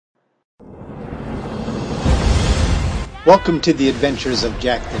Welcome to the adventures of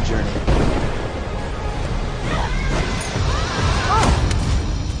Jack the Journey.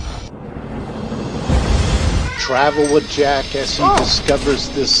 Travel with Jack as he discovers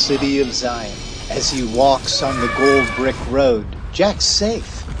the city of Zion. As he walks on the gold brick road, Jack's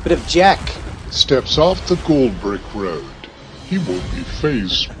safe. But if Jack steps off the gold brick road, he will be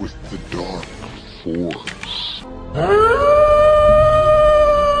faced with the dark force.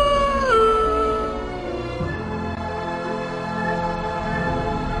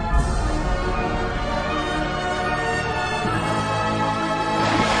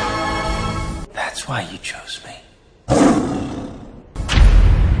 That's why you chose me.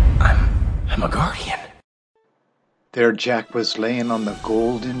 I'm a guardian. There Jack was laying on the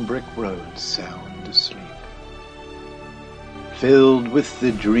golden brick road, sound asleep, filled with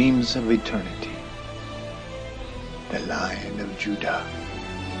the dreams of eternity. The Lion of Judah,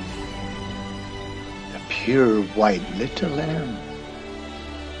 the pure white little lamb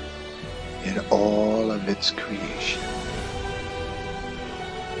in all of its creation.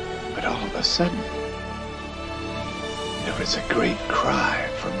 But all of a sudden, there was a great cry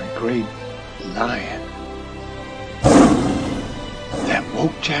from a great lion that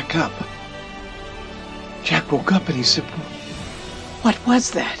woke Jack up. Jack woke up and he said, "What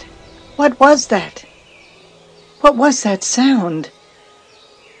was that? What was that? What was that sound?"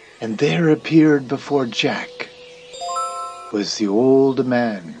 And there appeared before Jack was the old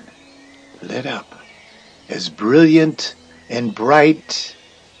man, lit up, as brilliant and bright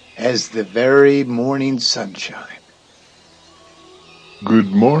as the very morning sunshine.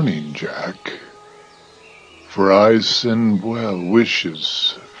 Good morning, Jack. For I send well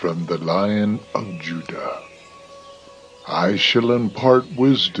wishes from the Lion of Judah. I shall impart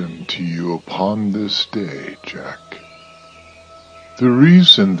wisdom to you upon this day, Jack. The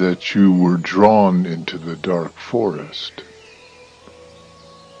reason that you were drawn into the dark forest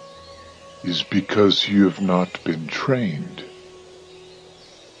is because you have not been trained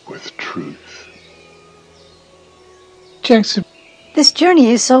with truth. Jack said, "This journey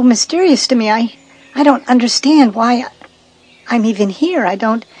is so mysterious to me. I don't understand why I'm even here.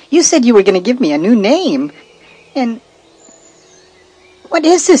 You said you were going to give me a new name. And what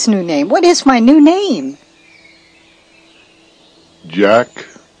is this new name? What is my new name?" Jack,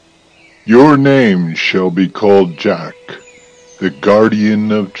 your name shall be called Jack, the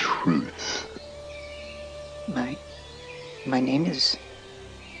guardian of truth. My name is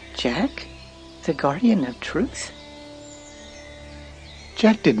Jack, the guardian of truth?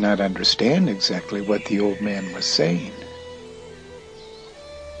 Jack did not understand exactly what the old man was saying.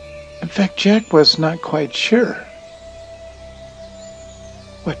 In fact, Jack was not quite sure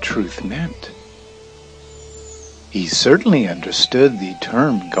what truth meant. He certainly understood the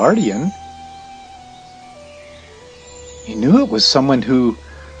term guardian. He knew it was someone who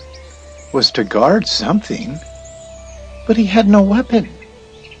was to guard something, but he had no weapon.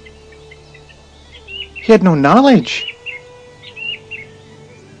 He had no knowledge.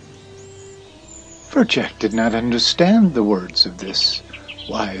 For Jack did not understand the words of this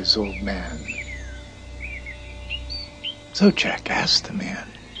wise old man. So Jack asked the man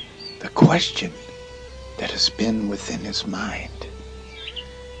the question that has been within his mind.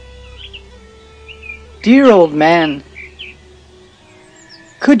 "Dear old man,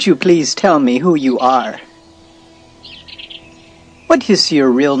 could you please tell me who you are? What is your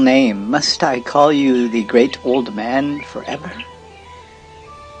real name? Must I call you the great old man forever?"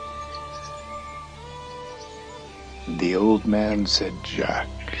 The old man said, Jack,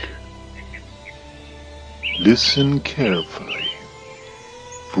 listen carefully,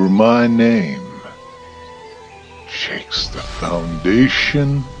 for my name shakes the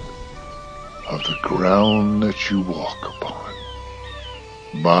foundation of the ground that you walk upon.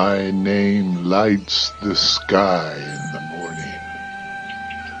 My name lights the sky in the morning.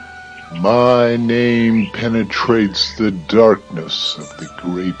 My name penetrates the darkness of the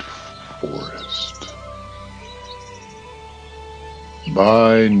great forest.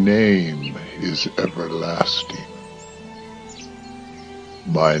 My name is everlasting.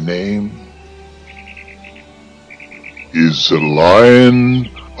 My name is the Lion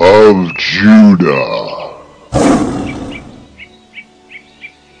of Judah.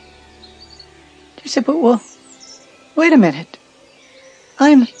 He said, "Well, wait a minute.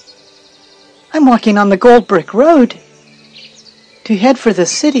 I'm walking on the gold brick road to head for the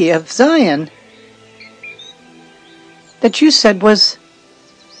city of Zion that you said was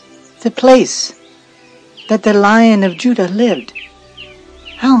the place that the Lion of Judah lived.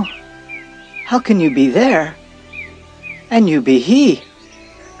 How can you be there and you be he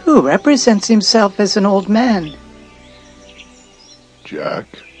who represents himself as an old man? Jack.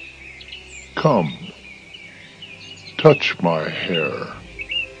 Come, touch my hair,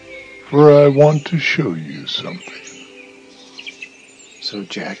 for I want to show you something. So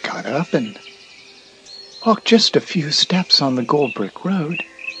Jack got up and walked just a few steps on the gold brick road,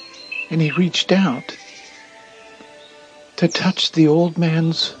 and he reached out to touch the old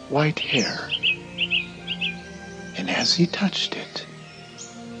man's white hair. And as he touched it,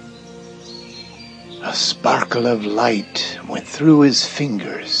 a sparkle of light went through his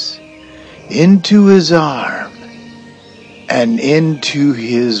fingers, into his arm, and into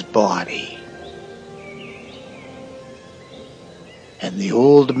his body. And the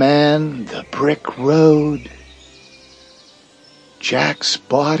old man, the brick road, Jack's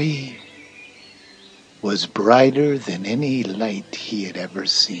body was brighter than any light he had ever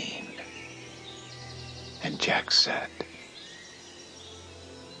seen. And Jack said,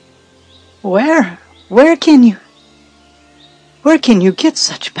 Where can you get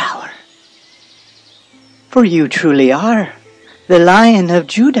such power? For you truly are the Lion of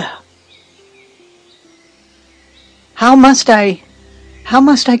Judah. How must I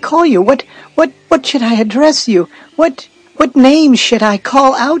call you? What should I address you? What name should I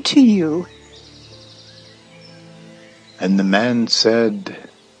call out to you? And the man said,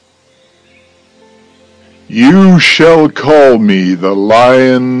 You shall call me the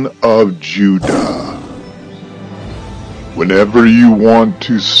Lion of Judah. Whenever you want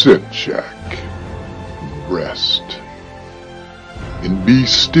to sit, Jack, rest, and be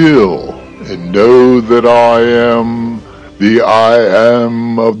still, and know that I am the I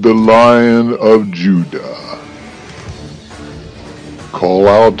am of the Lion of Judah. Call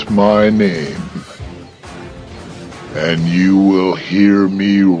out my name, and you will hear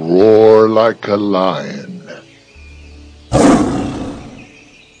me roar like a lion.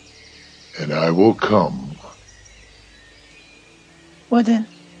 And I will come. Well then,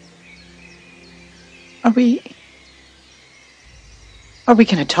 are we going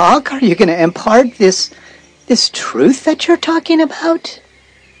to talk? Are you going to impart this truth that you're talking about?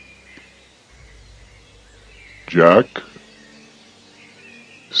 Jack,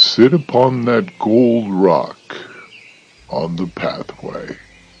 sit upon that gold rock on the pathway,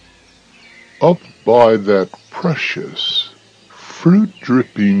 up by that precious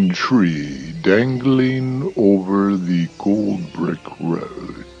fruit-dripping tree dangling over the gold brick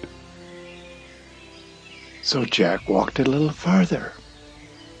road. So Jack walked a little farther,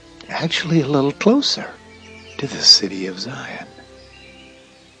 actually a little closer, to the city of Zion.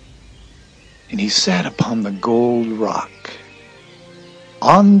 And he sat upon the gold rock,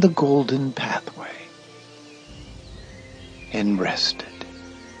 on the golden pathway, and rested,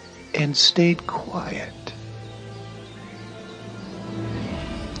 and stayed quiet.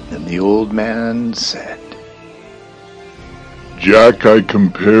 And the old man said, Jack, I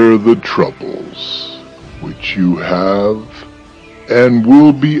compare the troubles which you have and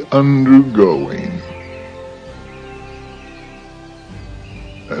will be undergoing,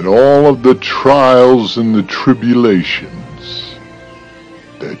 and all of the trials and the tribulations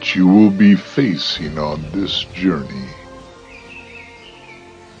that you will be facing on this journey.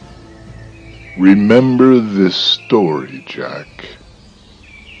 Remember this story, Jack.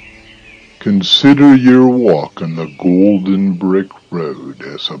 Consider your walk on the golden brick road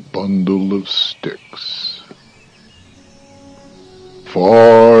as a bundle of sticks.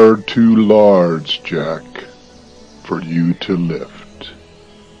 Far too large, Jack, for you to lift.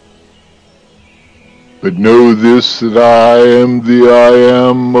 But know this, that I am the I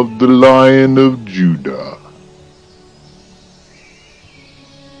am of the Lion of Judah,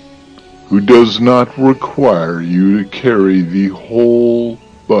 who does not require you to carry the whole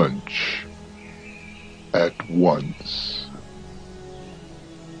bunch at once.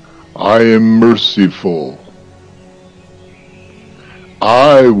 I am merciful.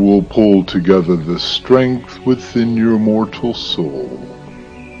 I will pull together the strength within your mortal soul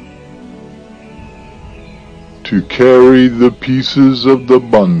to carry the pieces of the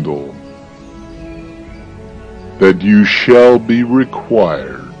bundle that you shall be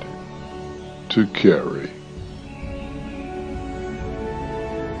required to carry.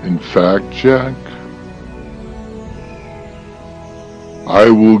 In fact, Jack, I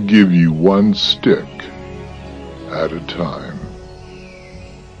will give you one stick at a time,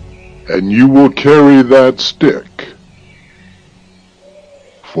 and you will carry that stick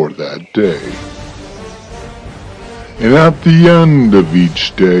for that day. And at the end of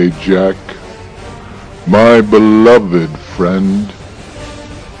each day, Jack, my beloved friend,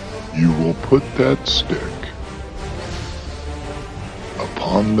 you will put that stick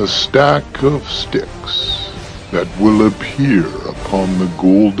upon the stack of sticks that will appear upon the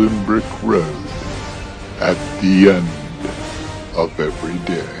golden brick road at the end of every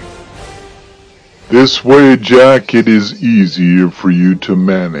day. This way, Jack, it is easier for you to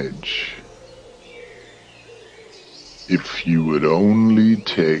manage. If you would only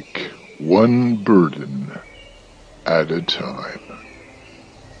take one burden at a time.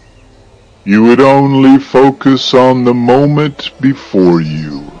 You would only focus on the moment before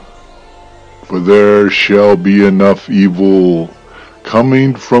you, for there shall be enough evil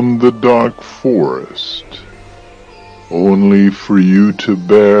coming from the dark forest, only for you to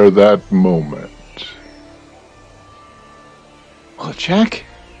bear that moment. Well, Jack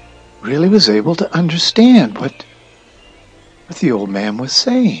really was able to understand what the old man was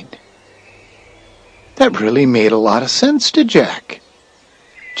saying. That really made a lot of sense to Jack.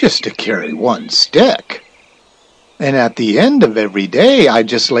 Just to carry one stick. And at the end of every day, I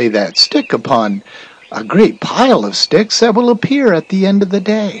just lay that stick upon a great pile of sticks that will appear at the end of the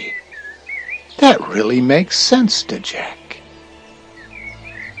day. That really makes sense to Jack.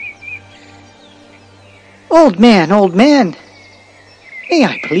 Old man, may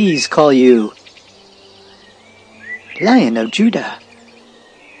I please call you Lion of Judah?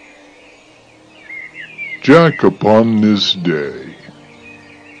 Jack, upon this day,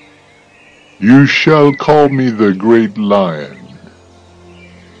 you shall call me the Great Lion.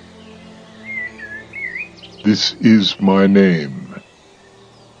 This is my name.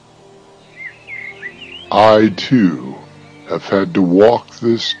 I, too, have had to walk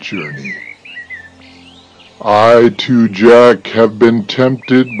this journey. I, too, Jack, have been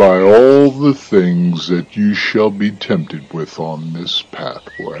tempted by all the things that you shall be tempted with on this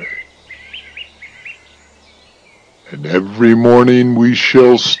pathway. And every morning we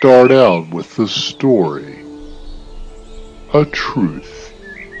shall start out with a story, a truth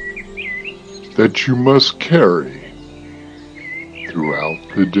that you must carry throughout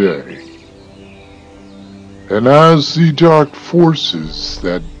the day. And as the dark forces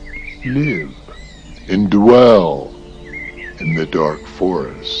that live and dwell in the dark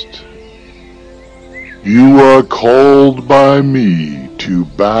forest, you are called by me to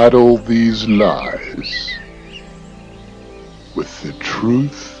battle these lies with the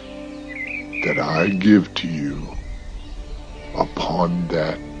truth that I give to you upon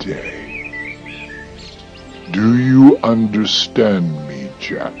that day. Do you understand me,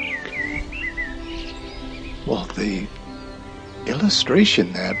 Jack? Well, the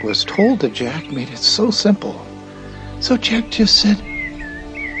illustration that was told to Jack made it so simple. So Jack just said,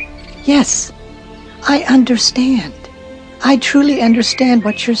 Yes, I understand. I truly understand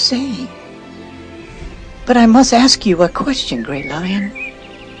what you're saying. But I must ask you a question, Great Lion.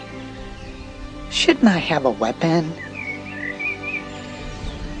 Shouldn't I have a weapon?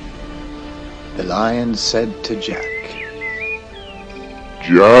 The lion said to Jack,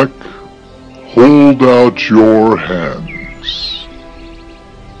 Jack, hold out your hands.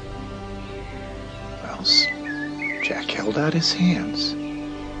 Well, Jack held out his hands,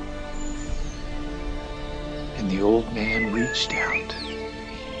 and the old man reached out,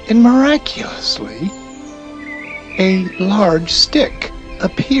 and miraculously, a large stick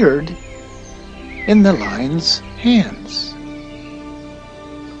appeared in the lion's hands.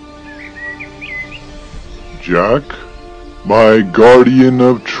 Jack, my guardian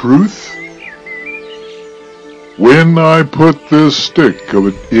of truth, when I put this stick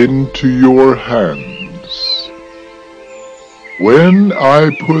into your hands, when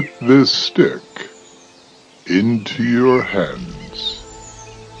I put this stick into your hands,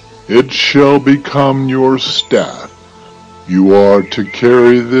 it shall become your staff. You are to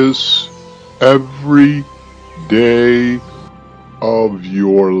carry this every day of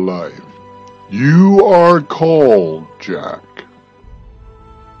your life. You are called, Jack,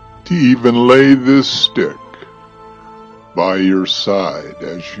 to even lay this stick by your side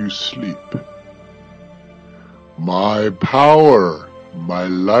as you sleep. My power, my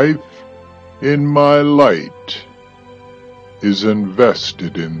life, and my light is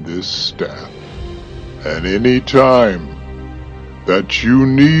invested in this staff. And any time that you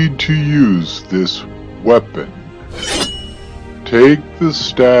need to use this weapon, take the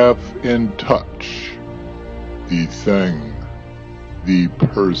staff and touch the thing, the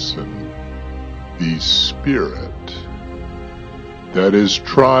person, the spirit that is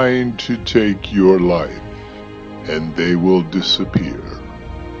trying to take your life, and they will disappear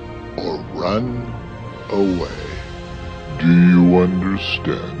or run away. Do you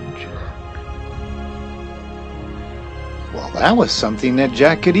understand, Jack? Well, that was something that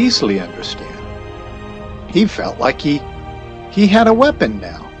Jack could easily understand. He felt like he had a weapon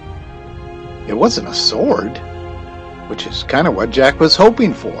now. It wasn't a sword. which is kind of what Jack was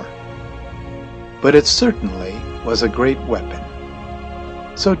hoping for. But it certainly was a great weapon.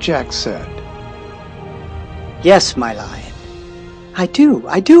 So Jack said, Yes, my lion. I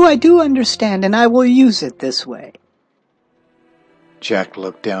do understand, and I will use it this way. Jack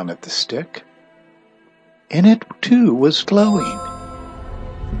looked down at the stick, and it too was glowing.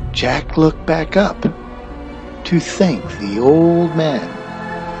 Jack looked back up to thank the old man,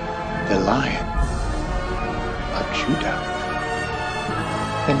 the Lion of Judah,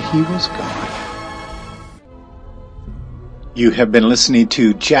 and he was gone. You have been listening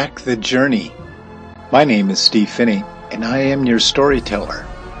to Jack the Journey. My name is Steve Finney, and I am your storyteller.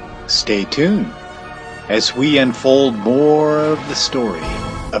 Stay tuned as we unfold more of the story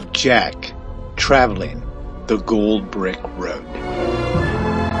of Jack traveling the Gold Brick Road.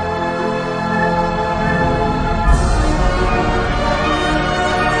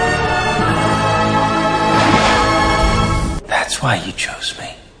 That's why you chose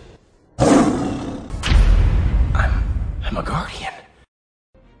me. I'm a guardian.